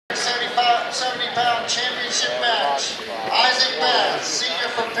170-pound championship match. Isaac Bast, senior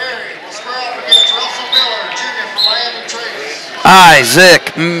from Perry, will square off against Russell Miller, junior from Miami Trace.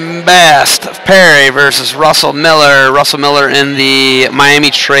 Isaac Bast of Perry versus Russell Miller. Russell Miller in the Miami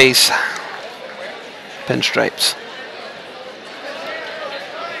Trace pinstripes.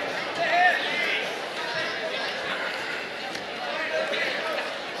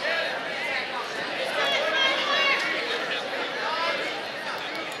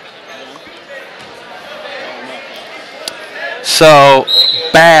 So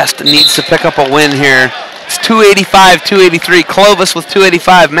Bast needs to pick up a win here. It's 285, 283. Clovis with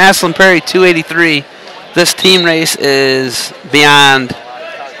 285. Massillon Perry 283. This team race is beyond.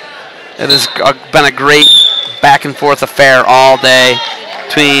 It has been a great back and forth affair all day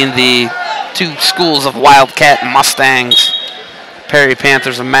between the two schools of Wildcat and Mustangs. Perry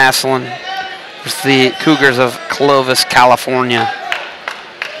Panthers of Massillon versus the Cougars of Clovis, California.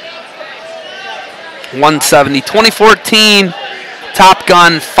 170, 2014 Top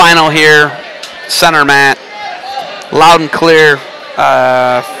Gun final here. Center mat. Loud and clear.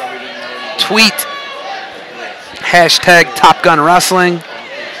 Tweet. Hashtag Top Gun Wrestling.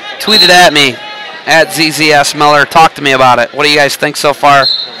 Tweet it at me. At ZZS Miller. Talk to me about it. What do you guys think so far?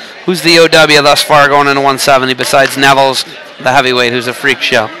 Who's the OW thus far going into 170 besides Neville's, the heavyweight, who's a freak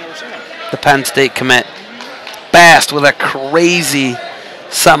show? The Penn State commit. Bast with a crazy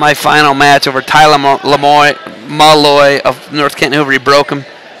semifinal match over Tyler Malloy of North Canton Hoover. He broke him.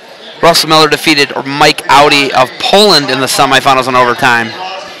 Russell Miller defeated Mike Audi of Poland in the semifinals in overtime.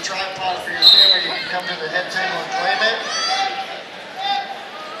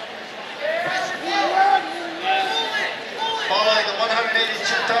 Following the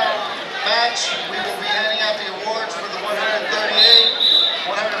 182-pound match, we will be handing out the awards for the 138,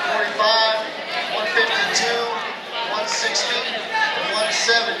 145, 152, 160, and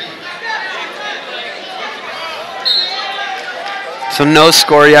 170. So no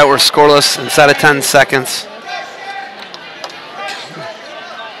score yet. We're scoreless inside of 10 seconds.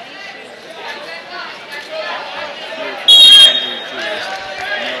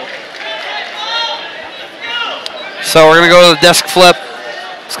 So we're going to go to the desk flip.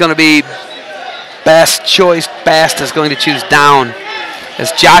 It's going to be Bast's choice. Bast is going to choose down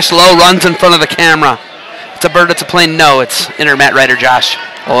as Josh Lowe runs in front of the camera. It's a bird, it's a plane. No, it's intermat writer Josh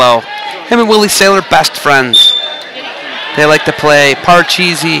Lowe. Him and Willie Saylor, best friends. They like to play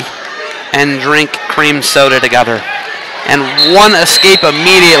Parcheesi and drink cream soda together. And one escape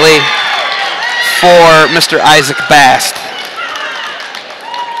immediately for Mr. Isaac Bast.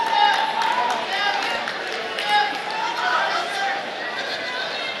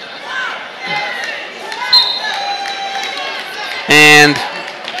 And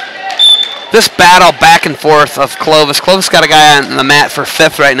this battle back and forth of Clovis. Clovis got a guy on the mat for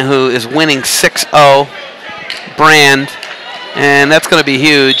fifth right now who is winning 6-0. Brand. And that's going to be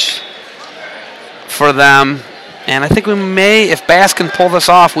huge for them. And I think we may, if Bast can pull this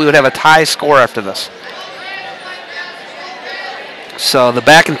off, we would have a tie score after this. So the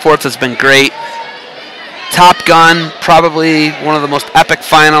back and forth has been great. Top Gun, probably one of the most epic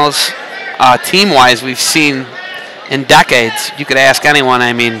finals team-wise we've seen in decades. You could ask anyone.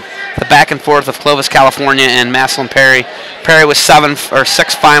 I mean, the back and forth of Clovis, California and Massillon Perry. Perry was 6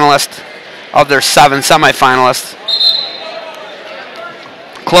 finalists of their 7 semifinalists.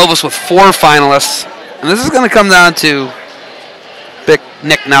 Clovis with 4 finalists. And this is going to come down to big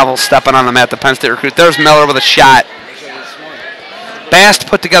Nick Neville stepping on the mat, the Penn State recruit. There's Miller with a shot. Bast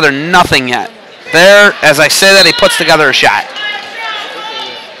put together nothing yet. There, as I say that, he puts together a shot.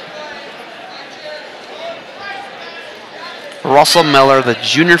 Russell Miller, the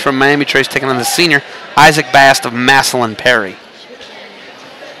junior from Miami Trace, taking on the senior, Isaac Bast of Massillon Perry.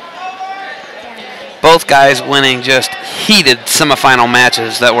 Both guys winning just heated semifinal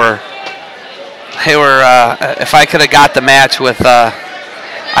matches that were, if I could have got the match with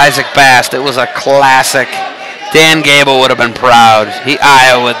Isaac Bast, it was a classic. Dan Gable would have been proud. He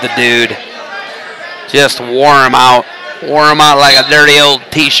Iowa'd the dude. Just wore him out. Wore him out like a dirty old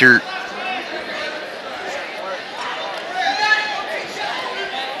t-shirt.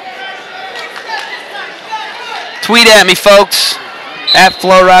 Tweet at me, folks. At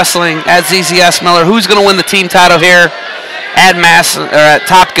Flow Wrestling, at ZZS Miller. Who's going to win the team title here? At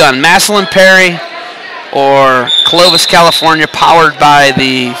Top Gun, Massillon Perry or Clovis, California, powered by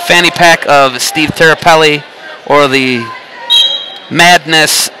the fanny pack of Steve Terrapelli, or the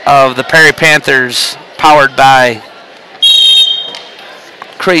madness of the Perry Panthers, powered by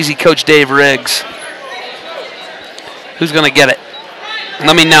crazy Coach Dave Riggs. Who's going to get it?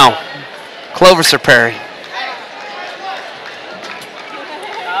 Let me know. Clovis or Perry?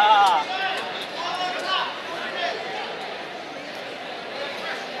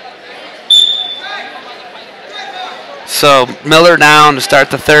 So Miller down to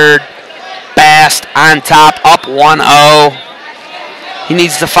start the third. Bast on top, up 1-0. He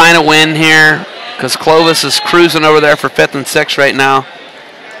needs to find a win here because Clovis is cruising over there for 5th and 6 right now.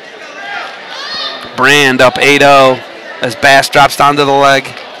 Brand up 8-0 as Bast drops down to the leg.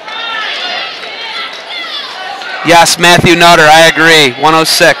 Yes, Matthew Nutter, I agree.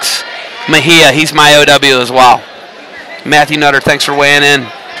 106. Mejia, he's my OW as well. Matthew Nutter, thanks for weighing in.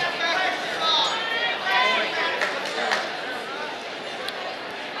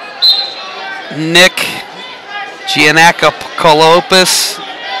 Nick Giannakopoulopoulos.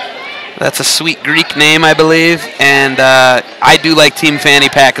 That's a sweet Greek name, I believe. And I do like Team Fanny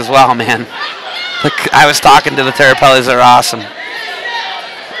Pack as well, man. Look, I was talking to the Terrapellis. They're awesome.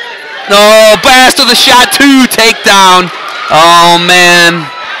 No, Bast with a shot, 2 takedown. Oh, man.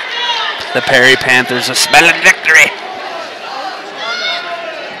 The Perry Panthers are smelling victory.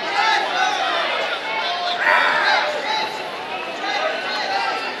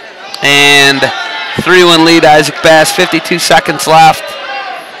 And 3-1 lead, Isaac Bast, 52 seconds left.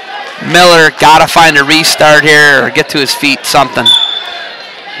 Miller got to find a restart here or get to his feet, something.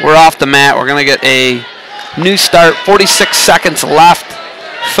 We're off the mat. We're going to get a new start, 46 seconds left.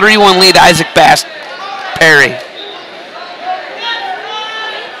 3-1 lead, Isaac Bast, Perry.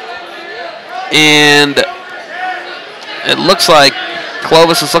 And it looks like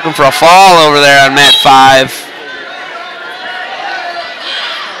Clovis is looking for a fall over there on mat 5.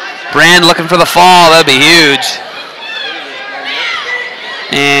 Brand looking for the fall. That'd be huge.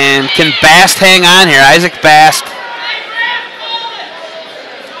 And can Bast hang on here? Isaac Bast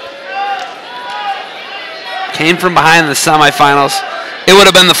came from behind in the semifinals. It would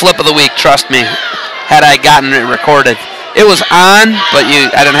have been the flip of the week, trust me, had I gotten it recorded. It was on, but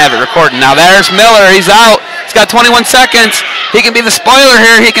I didn't have it recorded. Now there's Miller. He's out. He's got 21 seconds. He can be the spoiler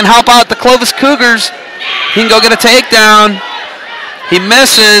here. He can help out the Clovis Cougars. He can go get a takedown. He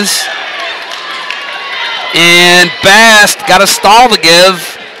misses. And Bast got a stall to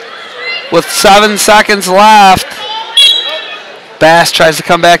give with 7 seconds left. Bast tries to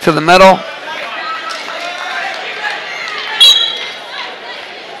come back to the middle.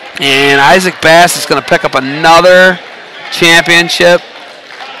 And Isaac Bast is going to pick up another championship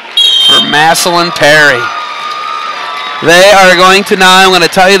for Massillon Perry. They are going to now, I'm going to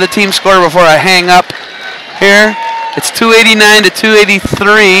tell you the team score before I hang up here. It's 289 to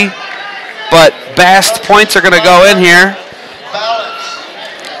 283, but Bast's points are going to go in here.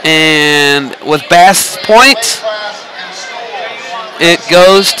 And with Bast's points, it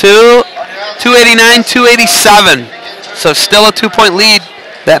goes to 289, 287. So still a 2-point lead.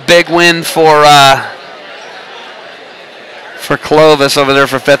 That big win for Clovis over there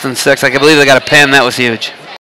for 5th and 6th. I can believe they got a pin. That was huge.